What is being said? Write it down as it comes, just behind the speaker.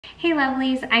Hey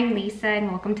lovelies, I'm Lisa and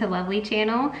welcome to Loveli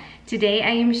channel. Today I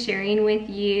am sharing with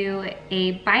you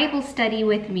a Bible study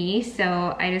with me.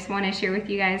 So I just want to share with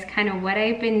you guys kind of what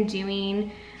I've been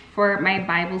doing for my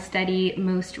Bible study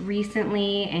most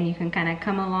recently, and you can kind of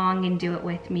come along and do it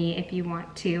with me if you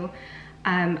want to.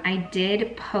 I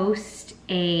did post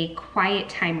a quiet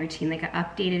time routine, like an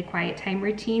updated quiet time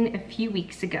routine a few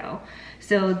weeks ago.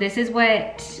 So this is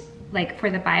what, like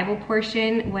for the Bible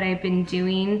portion, what I've been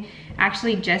doing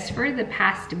actually just for the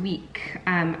past week.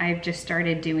 I've just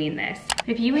started doing this.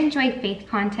 If you enjoy faith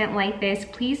content like this,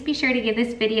 please be sure to give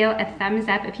this video a thumbs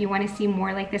up if you want to see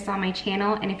more like this on my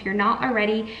channel. And if you're not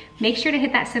already, make sure to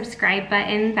hit that subscribe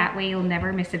button. That way you'll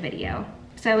never miss a video.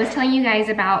 So I was telling you guys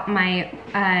about my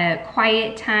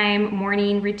quiet time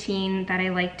morning routine that I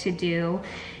like to do.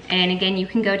 And again, you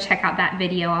can go check out that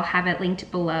video. I'll have it linked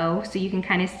below so you can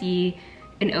kind of see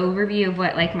an overview of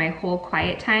what like my whole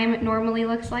quiet time normally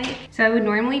looks like. So I would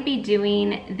normally be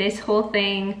doing this whole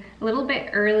thing a little bit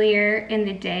earlier in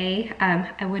the day.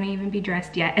 I wouldn't even be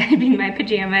dressed yet. I'd be in my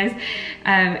pajamas.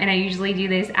 And I usually do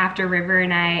this after River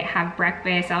and I have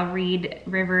breakfast. I'll read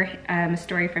River a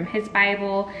story from his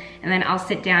Bible, and then I'll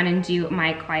sit down and do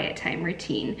my quiet time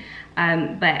routine.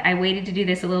 But I waited to do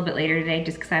this a little bit later today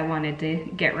just because I wanted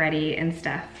to get ready and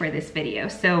stuff for this video.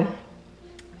 So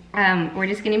we're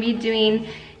just gonna be doing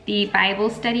the Bible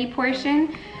study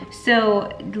portion.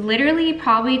 So literally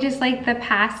probably just like the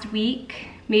past week,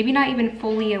 maybe not even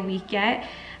fully a week yet,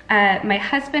 my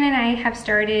husband and I have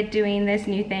started doing this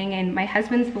new thing, and my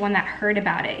husband's the one that heard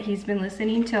about it. He's been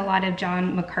listening to a lot of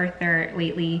John MacArthur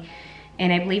lately,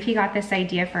 and I believe he got this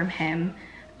idea from him.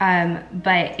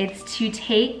 But it's to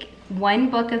take one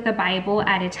book of the Bible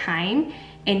at a time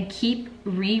and keep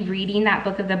rereading that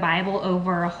book of the Bible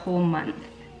over a whole month.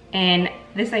 And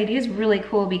this idea is really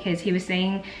cool because he was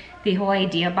saying the whole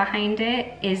idea behind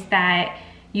it is that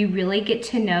you really get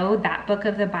to know that book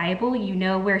of the Bible. You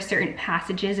know where certain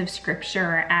passages of scripture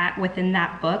are at within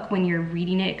that book when you're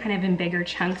reading it kind of in bigger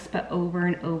chunks, but over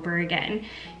and over again.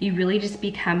 You really just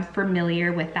become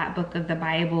familiar with that book of the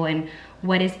Bible and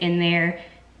what is in there.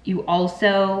 You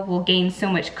also will gain so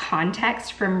much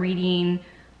context from reading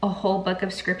a whole book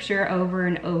of scripture over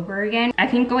and over again. I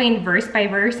think going verse by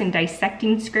verse and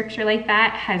dissecting scripture like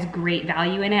that has great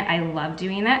value in it. I love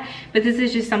doing that, but this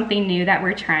is just something new that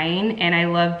we're trying, and I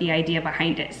love the idea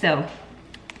behind it. So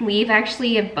we've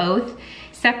actually have both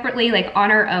separately, like on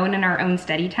our own in our own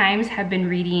study times, have been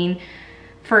reading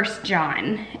 1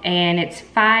 John, and it's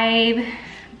 5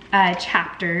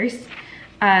 chapters.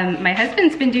 My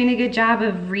husband's been doing a good job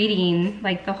of reading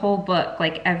like the whole book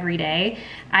like every day.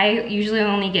 I usually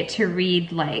only get to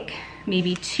read like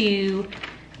maybe 2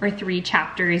 or 3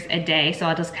 chapters a day, so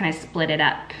I'll just kind of split it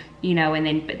up, you know,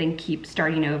 and then keep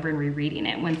starting over and rereading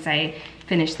it once I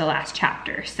finish the last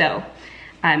chapter. So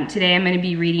today I'm going to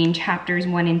be reading chapters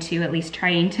 1 and 2, at least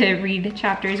trying to read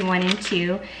chapters 1 and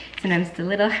 2. Sometimes it's a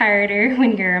little harder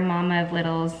when you're a mama of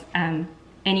littles.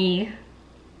 Any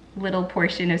little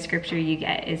portion of scripture you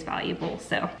get is valuable.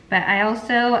 So, but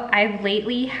I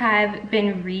lately have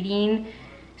been reading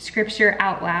scripture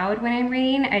out loud when I'm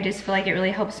reading. I just feel like it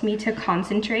really helps me to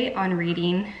concentrate on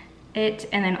reading it.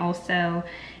 And then also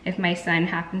if my son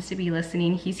happens to be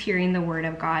listening, he's hearing the word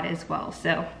of God as well.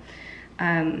 So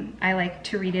I like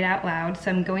to read it out loud.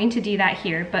 So I'm going to do that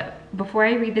here. But before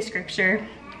I read the scripture,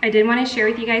 I did want to share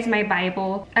with you guys my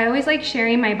Bible. I always like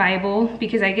sharing my Bible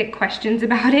because I get questions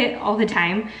about it all the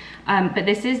time. But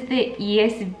this is the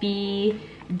ESV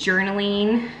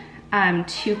Journaling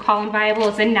 2-column Bible.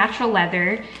 It's in natural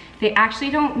leather. They actually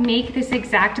don't make this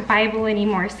exact Bible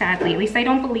anymore, sadly. At least I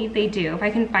don't believe they do. If I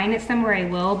can find it somewhere, I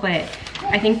will, but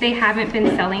I think they haven't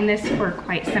been selling this for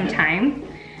quite some time.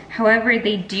 However,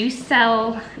 they do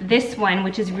sell this one,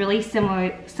 which is really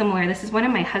similar. This is one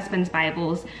of my husband's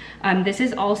Bibles. This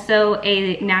is also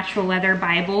a natural leather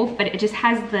Bible, but it just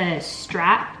has the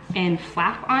strap and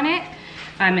flap on it.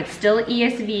 It's still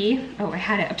ESV. Oh, I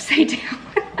had it upside down.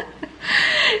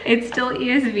 It's still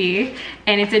ESV,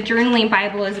 and it's a journaling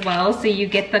Bible as well. So you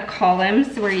get the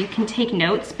columns where you can take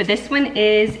notes, but this one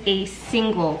is a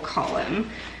single column.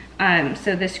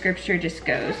 So the scripture just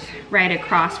goes right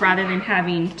across rather than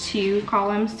having 2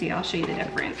 columns. See, I'll show you the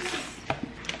difference.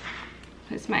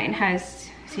 Because mine has,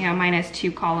 see how mine has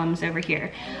 2 columns over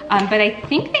here. But I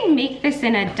think they make this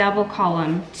in a double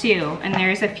column too. And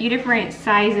there's a few different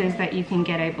sizes that you can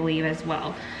get, I believe, as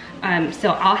well.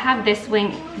 So I'll have this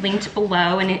link linked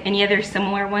below and any other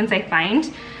similar ones I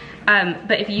find.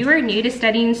 But if you are new to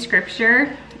studying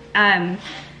scripture,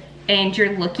 and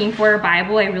you're looking for a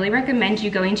Bible, I really recommend you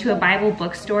going to a Bible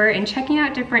bookstore and checking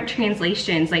out different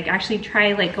translations. Like actually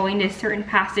try like going to certain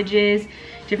passages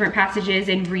different passages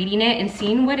and reading it and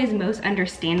seeing what is most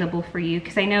understandable for you.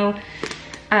 Because I know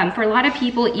for a lot of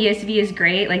people, ESV is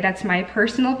great. Like, that's my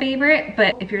personal favorite.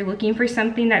 But if you're looking for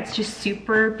something that's just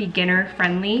super beginner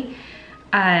friendly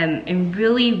and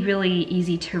really, really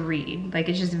easy to read, like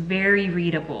it's just very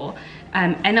readable,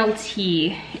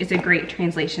 NLT is a great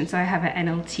translation. So I have an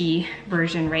NLT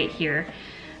version right here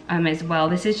as well.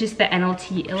 This is just the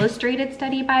NLT Illustrated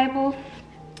Study Bible.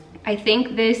 I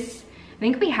think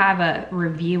we have a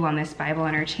review on this Bible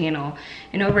on our channel,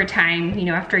 and over time, you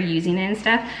know, after using it and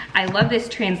stuff, I love this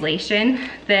translation.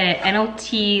 The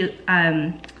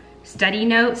NLT study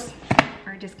notes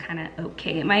are just kind of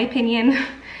okay in my opinion.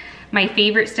 My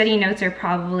favorite study notes are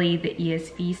probably the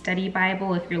ESV Study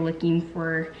Bible if you're looking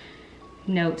for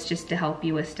notes just to help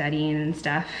you with studying and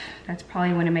stuff. That's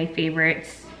probably one of my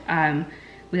favorites.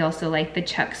 We also like the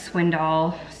Chuck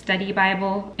Swindoll Study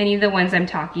Bible. Any of the ones I'm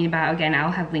talking about, again,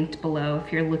 I'll have linked below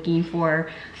if you're looking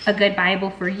for a good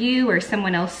Bible for you or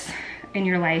someone else in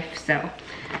your life. So,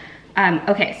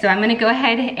 okay, so I'm gonna go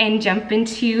ahead and jump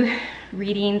into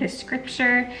reading the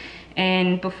scripture.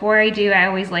 And before I do, I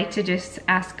always like to just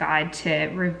ask God to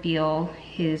reveal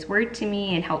his word to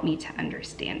me and help me to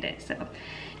understand it. So,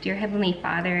 dear Heavenly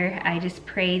Father, I just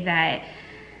pray that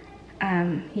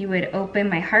you would open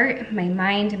my heart, my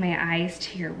mind, and my eyes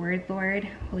to your word, Lord.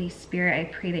 Holy Spirit,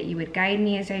 I pray that you would guide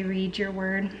me as I read your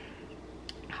word.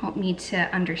 Help me to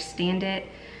understand it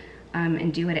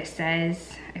and do what it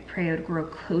says. I pray I would grow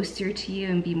closer to you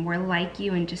and be more like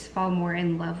you and just fall more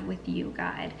in love with you,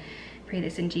 God. I pray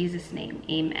this in Jesus' name,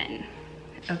 amen.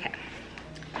 Okay,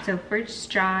 so 1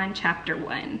 John chapter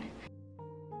 1.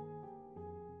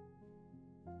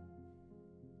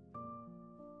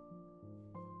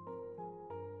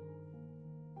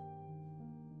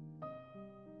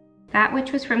 That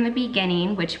which was from the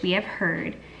beginning, which we have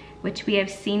heard, which we have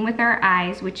seen with our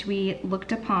eyes, which we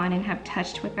looked upon and have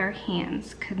touched with our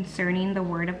hands, concerning the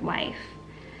word of life.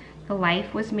 The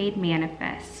life was made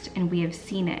manifest, and we have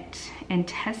seen it, and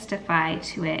testify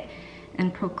to it,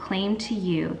 and proclaim to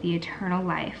you the eternal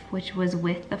life, which was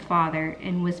with the Father,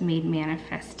 and was made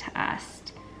manifest to us.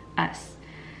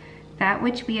 That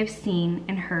which we have seen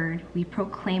and heard, we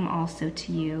proclaim also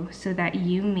to you, so that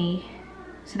you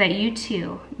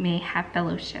too may have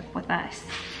fellowship with us.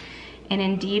 And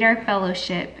indeed our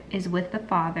fellowship is with the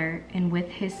Father and with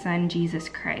his Son, Jesus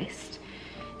Christ.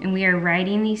 And we are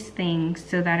writing these things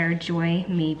so that our joy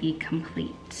may be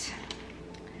complete.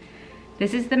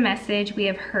 This is the message we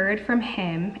have heard from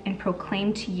him and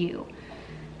proclaimed to you,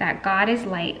 that God is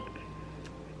light,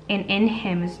 and in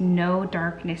him is no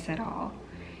darkness at all.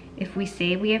 If we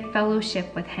say we have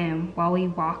fellowship with him while we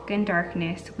walk in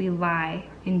darkness, we lie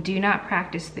and do not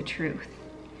practice the truth.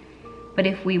 But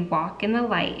if we walk in the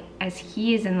light as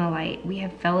he is in the light, we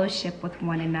have fellowship with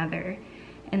one another,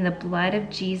 and the blood of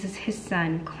Jesus his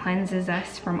Son cleanses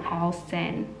us from all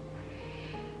sin.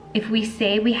 If we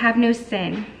say we have no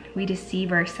sin, we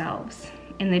deceive ourselves,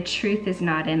 and the truth is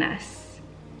not in us.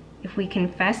 If we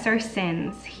confess our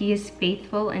sins, he is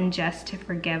faithful and just to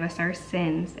forgive us our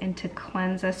sins and to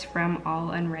cleanse us from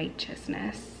all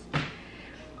unrighteousness.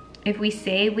 If we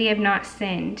say we have not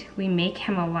sinned, we make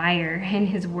him a liar, and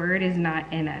his word is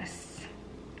not in us.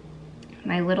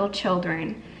 My little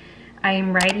children, I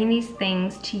am writing these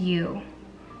things to you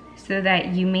so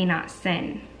that you may not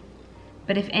sin.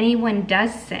 But if anyone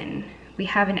does sin, we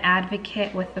have an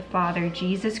advocate with the Father,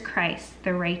 Jesus Christ,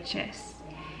 the righteous.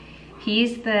 He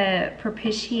is the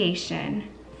propitiation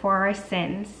for our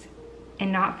sins,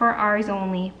 and not for ours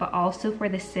only, but also for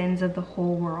the sins of the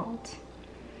whole world.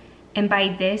 And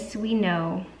by this we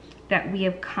know that we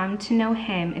have come to know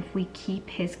him if we keep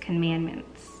his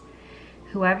commandments.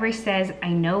 Whoever says, I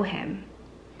know him,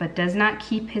 but does not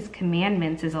keep his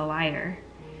commandments is a liar,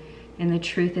 and the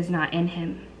truth is not in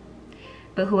him.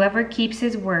 But whoever keeps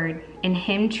his word, in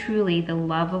him truly the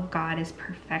love of God is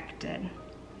perfected.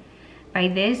 By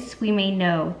this we may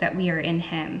know that we are in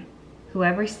him.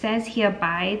 Whoever says he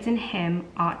abides in him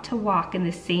ought to walk in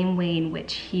the same way in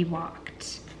which he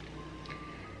walked.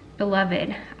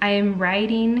 Beloved, I am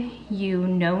writing you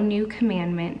no new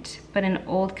commandment, but an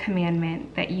old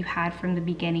commandment that you had from the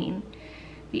beginning.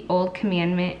 The old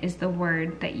commandment is the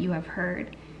word that you have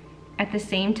heard. At the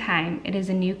same time, it is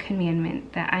a new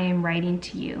commandment that I am writing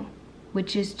to you,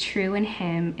 which is true in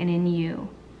him and in you.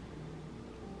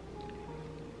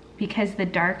 Because the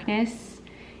darkness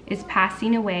is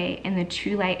passing away and the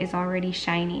true light is already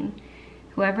shining.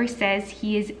 Whoever says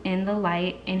he is in the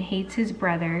light and hates his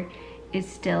brother is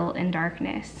still in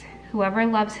darkness. Whoever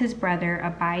loves his brother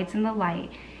abides in the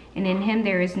light, and in him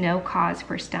there is no cause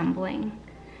for stumbling.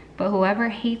 But whoever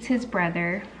hates his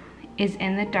brother is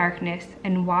in the darkness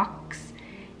and walks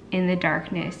in the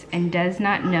darkness and does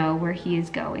not know where he is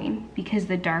going, because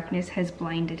the darkness has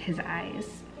blinded his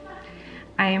eyes.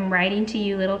 I am writing to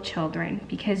you, little children,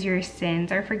 because your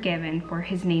sins are forgiven for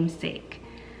his name's sake.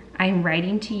 I am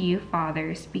writing to you,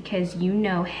 fathers, because you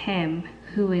know him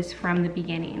who is from the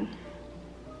beginning.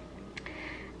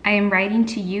 I am writing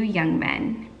to you, young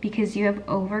men, because you have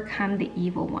overcome the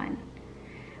evil one.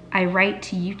 I write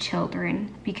to you,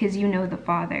 children, because you know the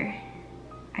Father.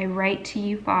 I write to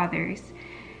you, fathers,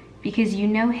 because you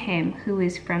know him who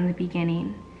is from the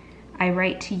beginning. I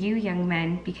write to you, young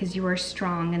men, because you are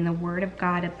strong and the word of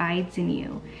God abides in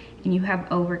you, and you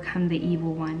have overcome the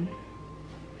evil one.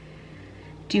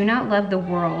 Do not love the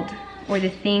world or the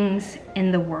things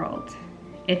in the world.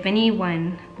 If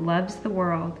anyone loves the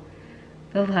world,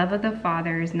 the love of the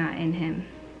Father is not in him.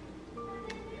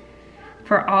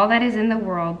 For all that is in the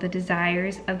world, the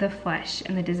desires of the flesh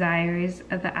and the desires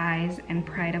of the eyes and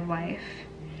pride of life,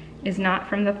 is not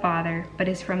from the Father, but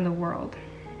is from the world.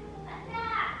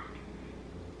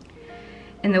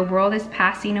 And the world is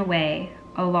passing away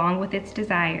along with its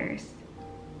desires,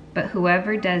 but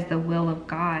whoever does the will of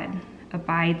God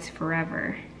abides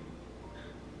forever.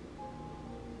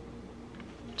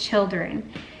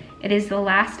 Children, it is the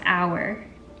last hour,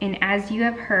 and as you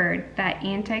have heard that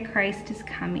Antichrist is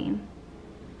coming,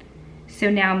 so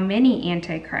now many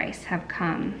antichrists have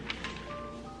come.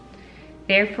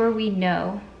 Therefore we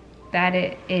know that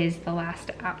it is the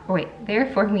last hour.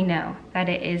 Therefore we know that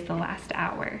it is the last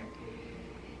hour.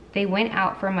 They went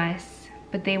out from us,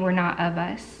 but they were not of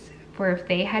us. For if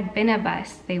they had been of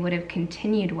us, they would have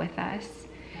continued with us.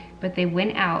 But they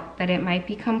went out that it might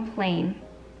become plain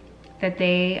that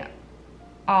they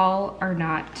all are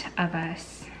not of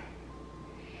us.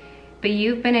 But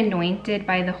you've been anointed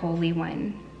by the Holy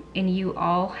One, and you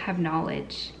all have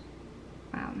knowledge.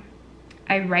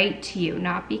 I write to you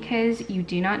not because you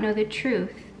do not know the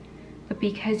truth, but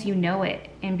because you know it,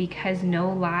 and because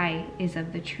no lie is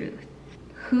of the truth.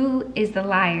 Who is the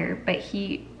liar but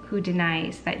he who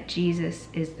denies that Jesus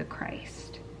is the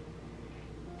Christ?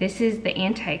 This is the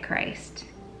Antichrist,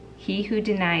 he who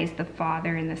denies the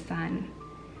Father and the Son.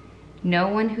 No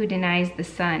one who denies the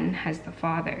Son has the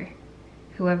Father.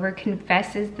 Whoever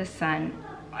confesses the Son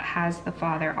has the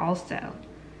Father also.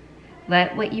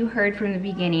 Let what you heard from the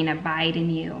beginning abide in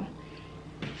you.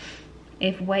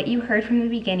 If what you heard from the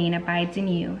beginning abides in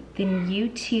you, then you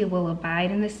too will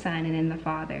abide in the Son and in the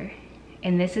Father.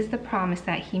 And this is the promise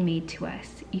that he made to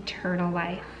us, eternal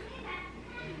life.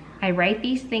 I write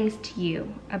these things to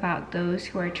you about those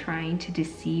who are trying to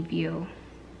deceive you.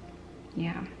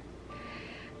 Yeah.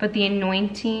 But the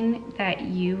anointing that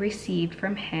you received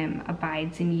from him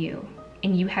abides in you,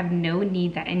 and you have no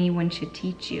need that anyone should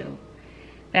teach you.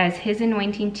 But as his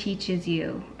anointing teaches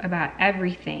you about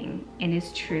everything and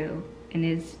is true and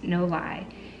is no lie,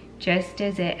 just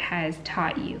as it has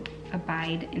taught you,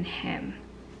 abide in him.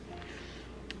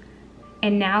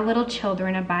 And now, little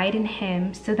children, abide in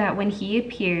him, so that when he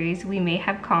appears, we may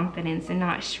have confidence and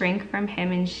not shrink from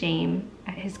him in shame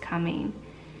at his coming.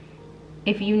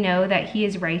 If you know that he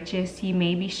is righteous, you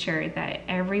may be sure that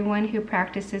everyone who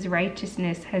practices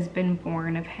righteousness has been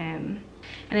born of him.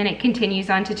 And then it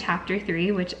continues on to chapter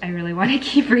 3, which I really want to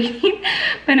keep reading,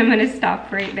 but I'm going to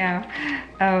stop right now.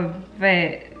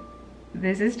 But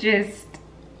this is just,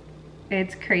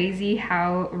 it's crazy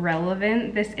how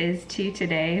relevant this is to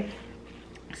today.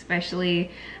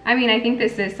 Especially, I mean, I think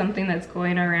this is something that's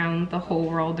going around the whole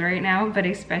world right now, but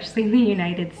especially in the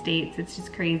United States, it's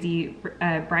just crazy.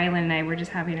 Brylan and I were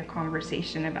just having a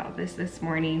conversation about this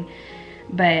morning,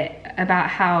 but about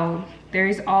how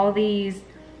there's all these,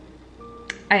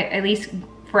 at least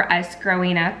for us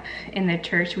growing up in the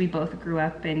church, we both grew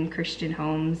up in Christian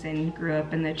homes and grew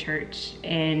up in the church,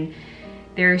 and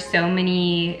there are so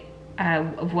many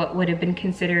of what would have been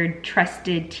considered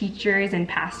trusted teachers and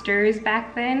pastors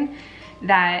back then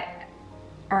that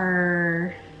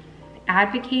are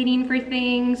advocating for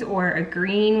things or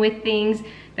agreeing with things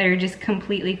that are just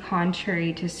completely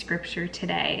contrary to scripture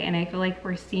today. And I feel like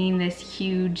we're seeing this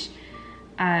huge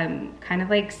kind of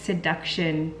like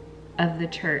seduction of the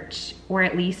church, or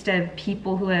at least of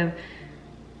people who have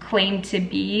claimed to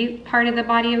be part of the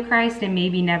body of Christ and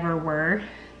maybe never were.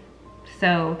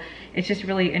 So it's just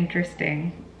really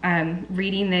interesting.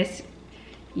 Reading this,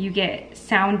 you get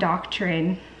sound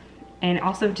doctrine, and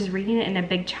also just reading it in a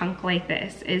big chunk like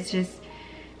this is just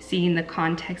seeing the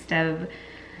context of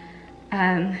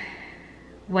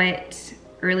what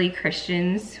early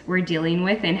Christians were dealing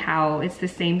with and how it's the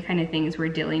same kind of things we're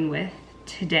dealing with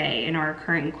today in our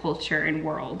current culture and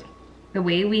world. the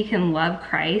way we can love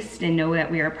Christ and know that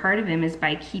we are a part of him is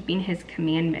by keeping his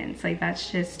commandments. Like,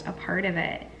 that's just a part of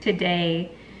it.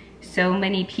 Today, so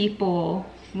many people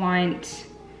want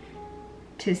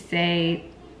to say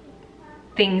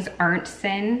things aren't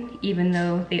sin, even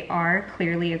though they are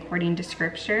clearly according to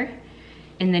scripture,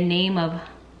 in the name of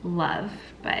love.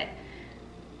 But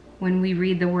when we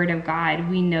read the word of God,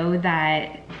 we know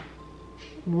that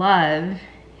love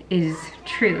is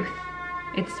truth.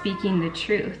 It's speaking the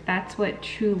truth. That's what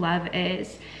true love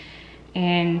is.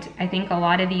 And I think a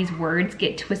lot of these words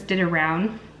get twisted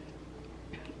around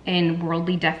in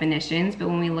worldly definitions, but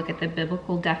when we look at the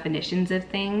biblical definitions of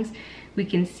things, we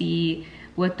can see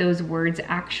what those words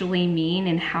actually mean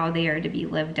and how they are to be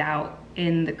lived out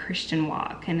in the Christian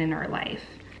walk and in our life.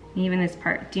 Even this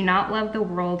part, do not love the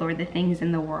world or the things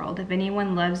in the world. If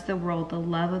anyone loves the world, the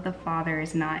love of the Father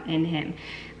is not in him.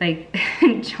 Like,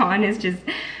 John is just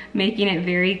making it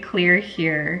very clear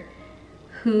here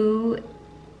who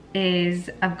is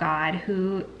of God,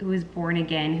 who is born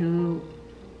again, who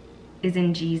is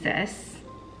in Jesus,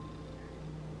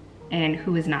 and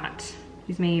who is not.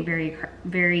 He's made it very,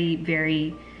 very,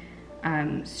 very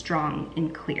strong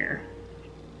and clear.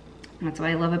 And that's what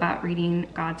I love about reading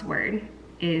God's word,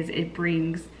 is it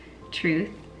brings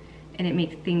truth and it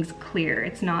makes things clear.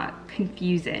 It's not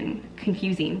confusing.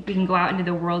 We can go out into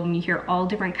the world and you hear all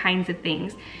different kinds of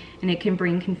things, and it can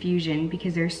bring confusion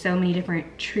because there's so many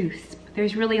different truths.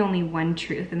 There's really only one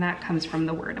truth, and that comes from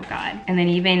the word of God. And then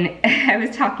even, I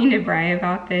was talking to Bri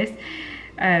about this,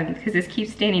 because this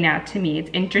keeps standing out to me. It's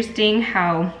interesting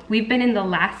how we've been in the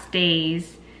last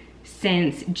days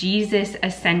since Jesus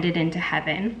ascended into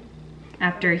heaven.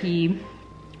 After he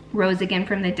rose again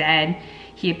from the dead,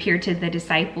 he appeared to the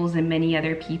disciples and many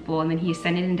other people, and then he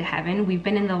ascended into heaven. We've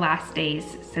been in the last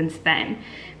days since then.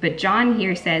 But John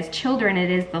here says, children,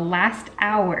 it is the last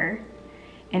hour.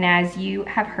 And as you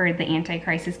have heard, the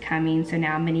Antichrist is coming, so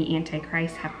now many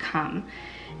Antichrists have come.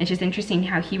 It's just interesting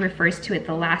how he refers to it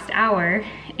the last hour,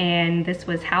 and this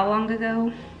was how long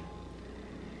ago?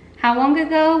 How long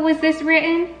ago was this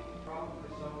written? Probably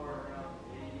somewhere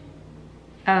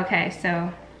around 80. Okay,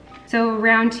 so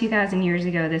around 2,000 years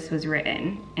ago this was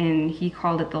written, and he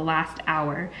called it the last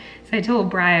hour. So I told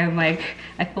Brian, I'm like,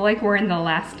 I feel like we're in the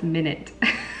last minute.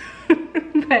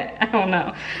 But I don't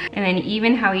know. And then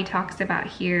even how he talks about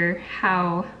here,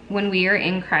 how when we are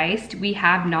in Christ, we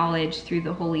have knowledge through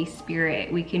the Holy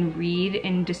Spirit. We can read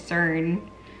and discern,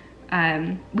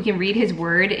 we can read his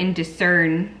word and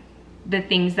discern the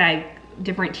things that,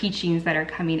 different teachings that are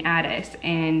coming at us.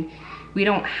 And we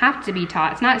don't have to be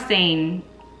taught. It's not saying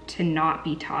to not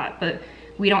be taught, but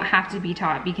we don't have to be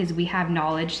taught because we have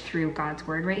knowledge through God's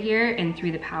word right here and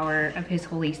through the power of his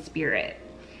Holy Spirit.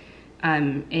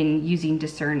 In using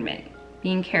discernment,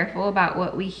 being careful about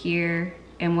what we hear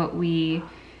and what we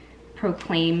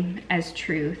proclaim as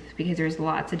truth, because there's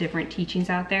lots of different teachings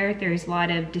out there. There's a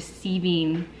lot of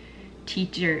deceiving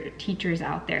teachers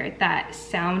out there that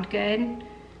sound good,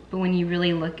 but when you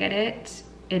really look at it,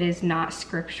 it is not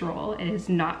scriptural. It is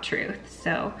not truth.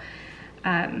 So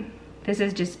this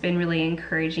has just been really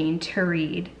encouraging to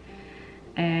read.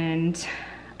 And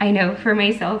I know for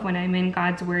myself, when I'm in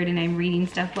God's word and I'm reading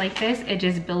stuff like this, it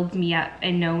just builds me up,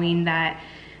 and knowing that,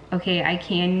 okay, I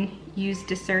can use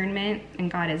discernment,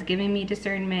 and God has given me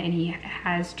discernment, and he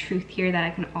has truth here that I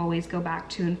can always go back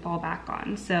to and fall back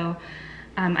on. So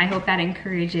I hope that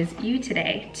encourages you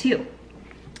today too.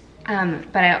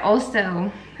 But I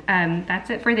also,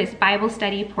 that's it for this Bible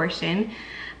study portion.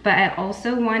 But I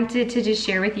also wanted to just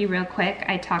share with you real quick.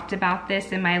 I talked about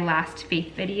this in my last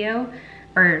faith video,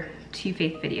 or 2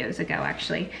 faith videos ago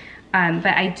actually. But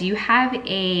I do have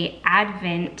a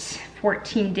Advent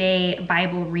 14-day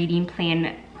Bible reading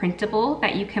plan printable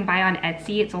that you can buy on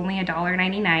Etsy. It's only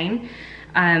 $1.99.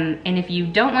 And if you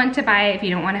don't want to buy it, if you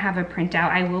don't want to have a printout,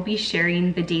 I will be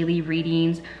sharing the daily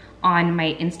readings on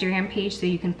my Instagram page, so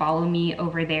you can follow me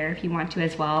over there if you want to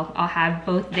as well. I'll have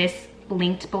both this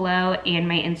linked below and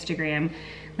my Instagram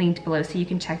linked below, so you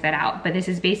can check that out. But this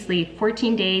is basically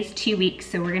 14 days, 2 weeks.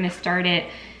 So we're gonna start it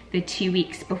the 2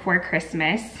 weeks before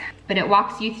Christmas. But it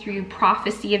walks you through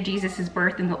prophecy of Jesus's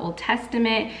birth in the Old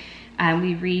Testament.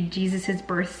 We read Jesus's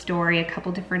birth story, a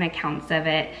couple different accounts of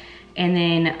it. And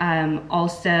then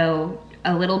also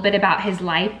a little bit about his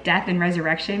life, death, and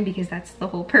resurrection, because that's the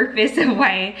whole purpose of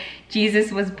why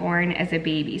Jesus was born as a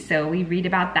baby. So we read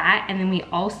about that. And then we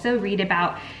also read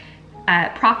about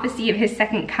prophecy of his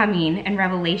second coming and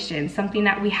Revelation, something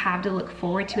that we have to look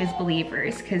forward to as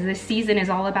believers, because this season is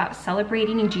all about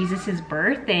celebrating Jesus's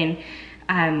birth and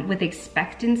with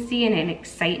expectancy and an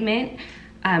excitement.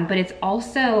 But it's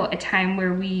also a time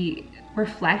where we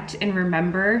reflect and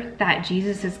remember that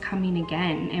Jesus is coming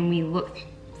again, and we look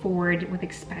forward with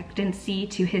expectancy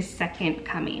to his second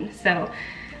coming. So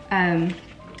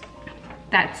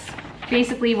that's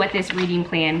basically what this reading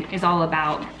plan is all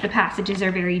about. The passages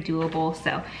are very doable,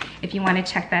 so if you want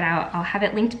to check that out, I'll have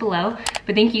it linked below.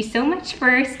 But thank you so much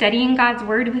for studying God's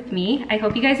word with me. I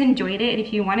hope you guys enjoyed it, and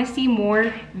if you want to see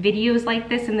more videos like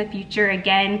this in the future,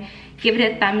 again, give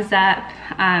it a thumbs up.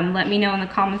 Let me know in the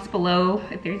comments below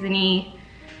if there's any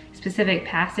specific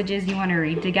passages you want to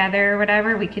read together or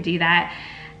whatever. We could do that.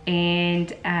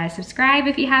 And subscribe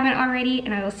if you haven't already,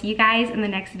 and I will see you guys in the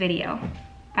next video.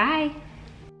 Bye.